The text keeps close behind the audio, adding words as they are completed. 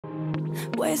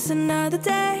waste another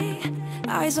day,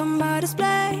 eyes on my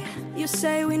display. You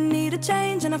say we need a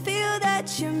change, and I feel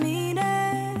that you mean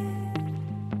it.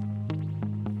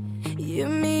 You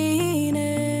mean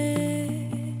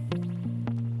it.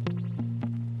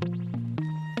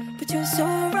 But you're so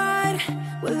right,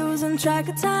 we're losing track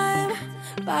of time,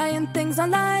 buying things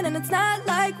online, and it's not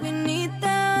like we need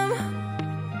them.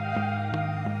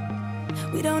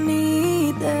 We don't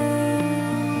need them.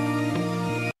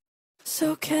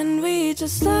 So can we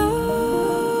just slow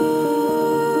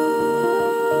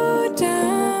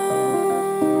down?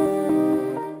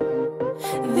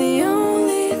 The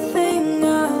only thing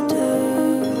I'll do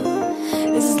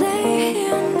is lay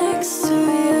here next to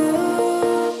you.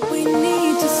 We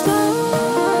need to slow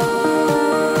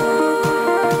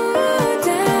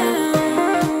down.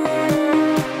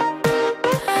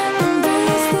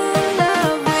 Embrace the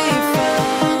love we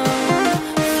found.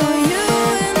 For you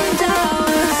and I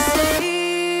were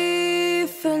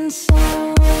safe and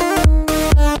sound.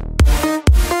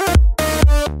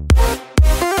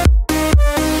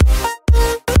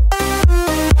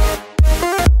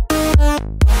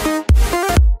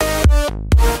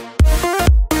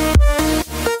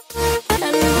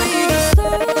 And we just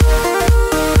slow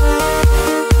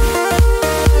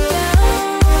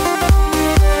down.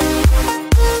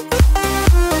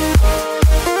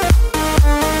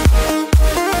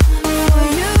 For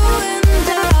you and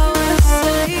I were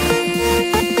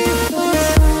safe and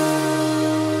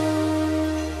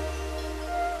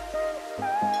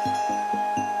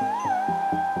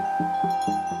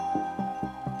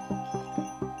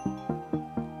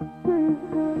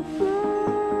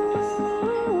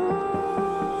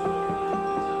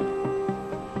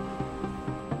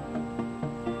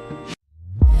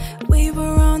we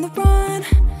were on the run,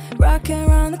 rocking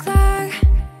around the clock.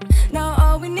 Now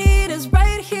all we need is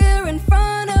right here in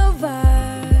front of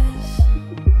us.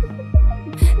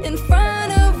 In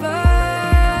front of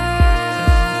us.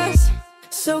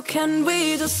 So can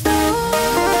we just slow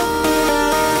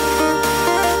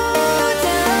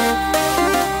down?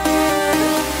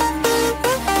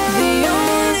 The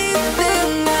only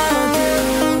thing I'll do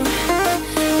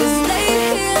is lay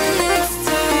here next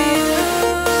to you.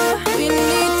 We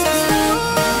need to slow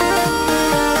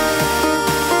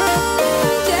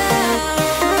down.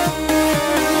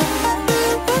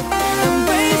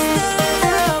 Embrace the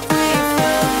love we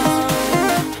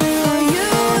found. For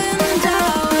you and I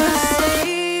were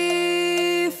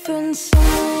safe and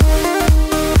sound.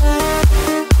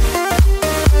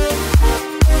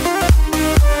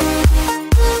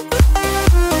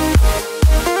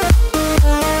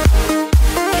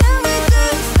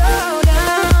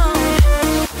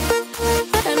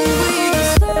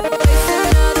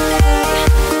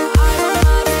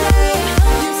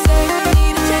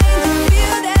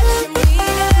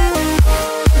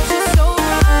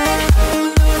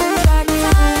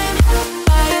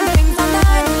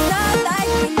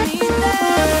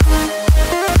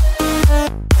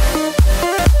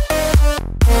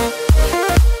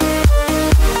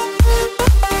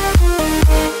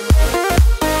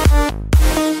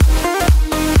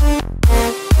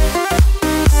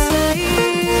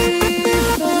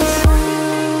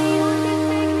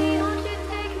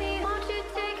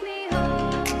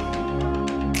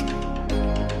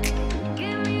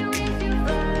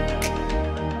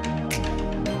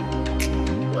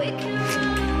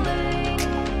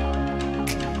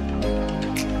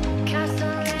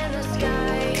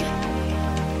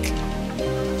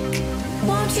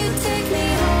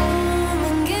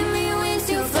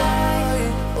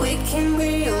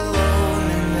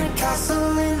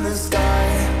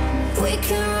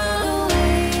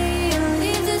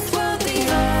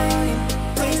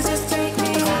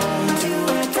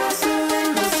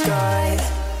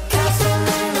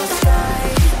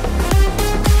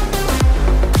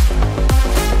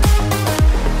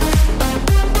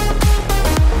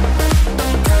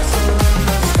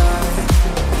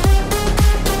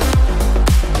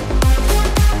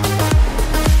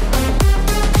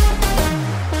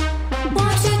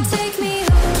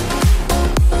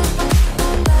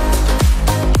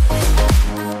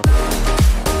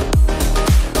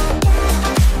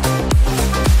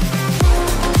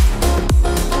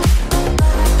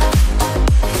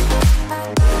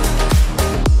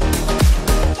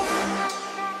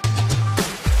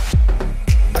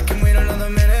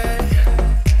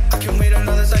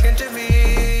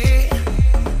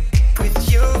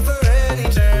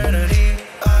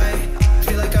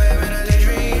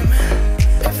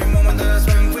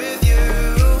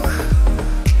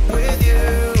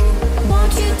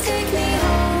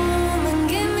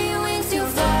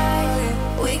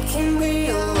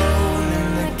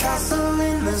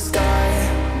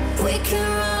 can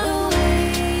run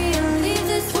away and leave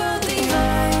this world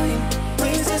behind.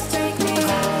 Please just take me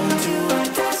home to a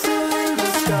castle in the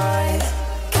sky.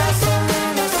 Castle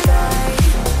in the sky.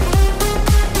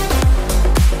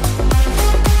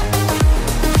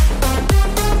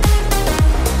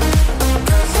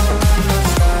 Castle in the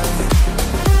sky.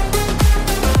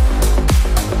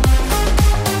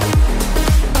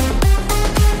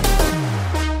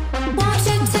 Won't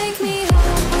you take me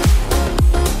home?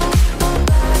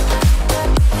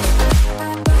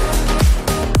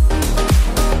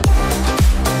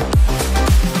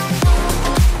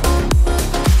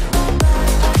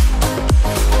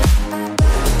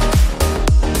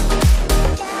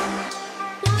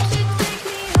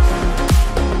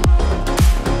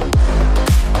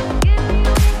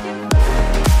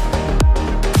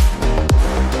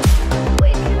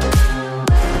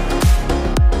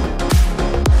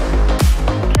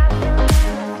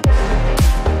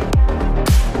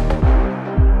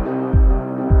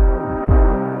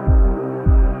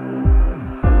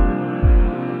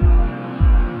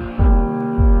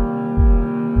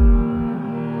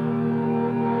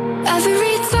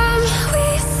 Every time we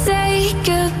say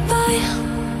goodbye,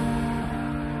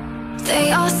 they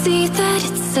all see that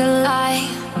it's a lie.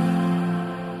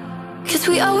 'Cause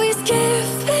we always give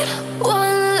it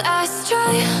one last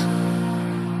try.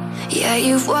 Yeah,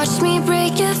 you've watched me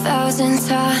break 1,000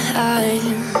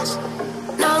 times.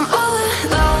 Now I'm all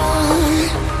alone,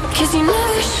 'cause you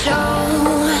never show.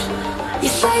 You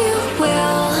say you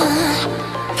will,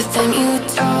 but then you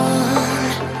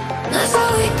don't. That's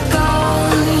how it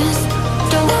goes.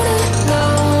 Don't wanna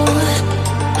know.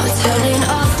 I'm turning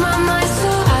off my mind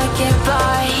so I get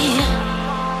by.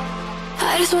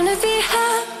 I just wanna be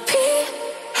happy,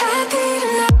 happy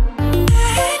tonight.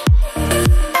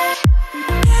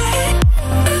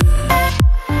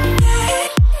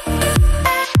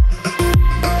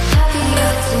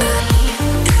 Happier tonight.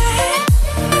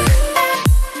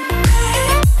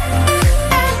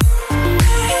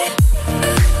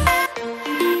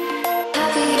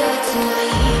 Happier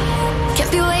tonight.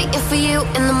 Kept you waiting for you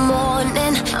in the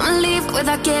morning. I'ma leave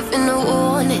without giving a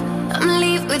warning. I'ma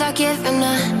leave without giving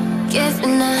a.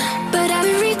 But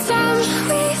every time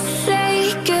we say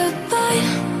goodbye,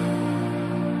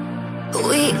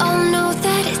 we all know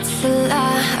that it's a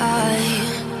lie.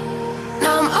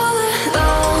 Now I'm all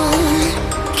alone,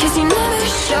 'cause you never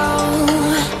show.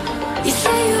 You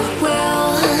say you will,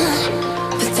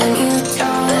 but then you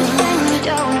don't.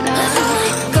 That's how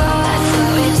it goes.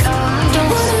 Don't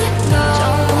wanna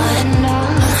know.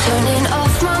 I'm turning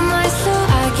off my mind so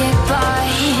I get by.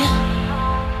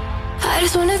 I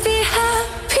just wanna be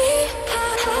happy,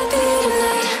 happy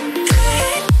tonight.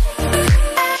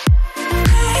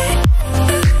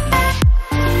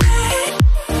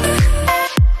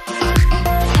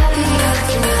 Happier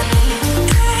tonight.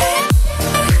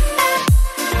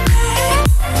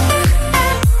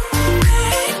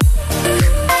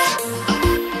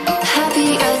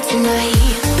 Happier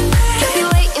tonight. Kept you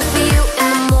waiting for you in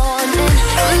the morning.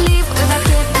 I'ma leave without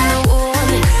giving a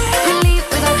warning. I'ma leave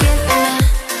without giving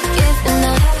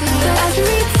a. But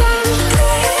every time we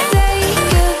say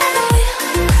goodbye,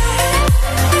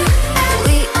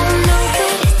 we all know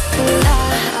that it's a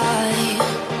lie.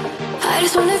 I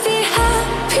just wanna be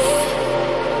happy.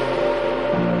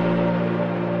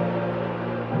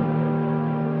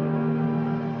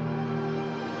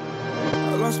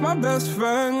 I lost my best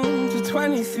friend to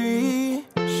 23.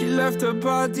 She left her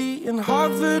body and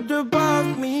hovered above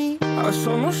me. I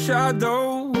saw no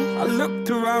shadow, I looked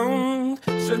around,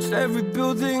 searched every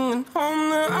building and home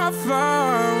that I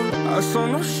found. I saw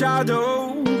no shadow,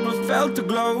 but felt the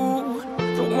glow.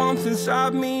 The warmth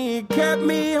inside me, it kept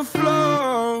me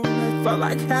afloat. It felt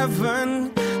like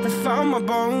heaven, that found my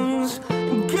bones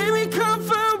and gave me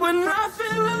comfort when I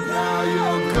feel alone. Now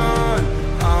you're gone,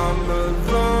 I'm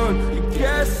alone. You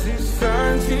guess it's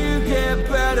time to get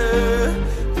better.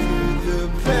 Through the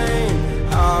pain,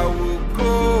 I will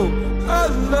go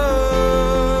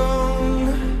alone.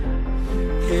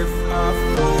 If I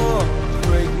fall,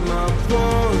 break my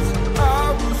bones, I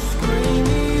will scream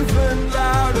even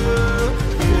louder.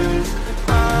 'Cause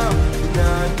I'm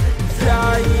not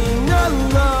dying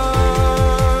alone.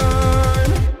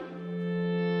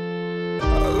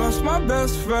 I lost my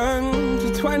best friend to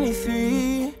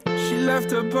 23. She left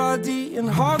her body and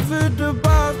hovered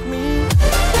above me.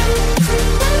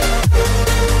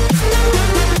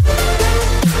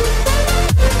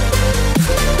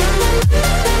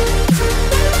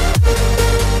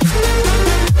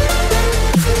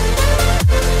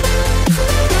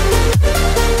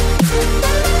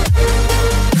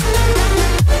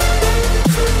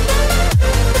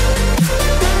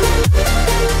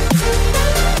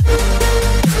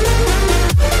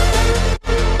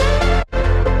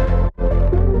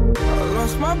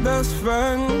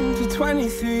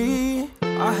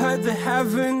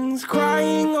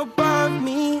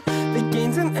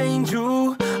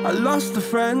 angel, I lost a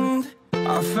friend.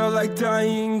 I felt like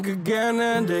dying again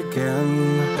and again.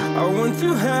 I went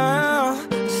through hell,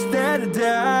 stared at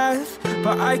death,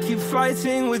 but I keep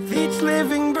fighting with each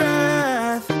living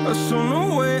breath. I saw no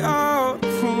way out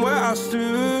from where I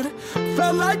stood.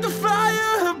 Felt like the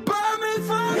fire had burned me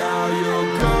through. Now you're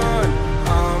gone,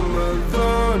 I'm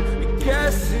alone. I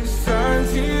guess it's time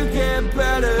to get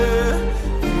better.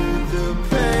 Through the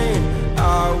pain,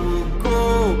 I will go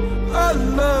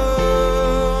alone.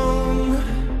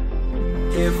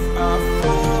 If I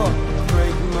fall,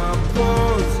 break my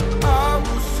bones, I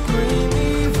will scream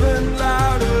even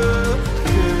louder.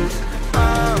 'Cause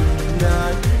I'm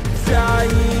not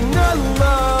dying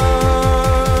alone.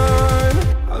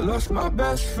 I lost my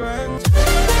best friend.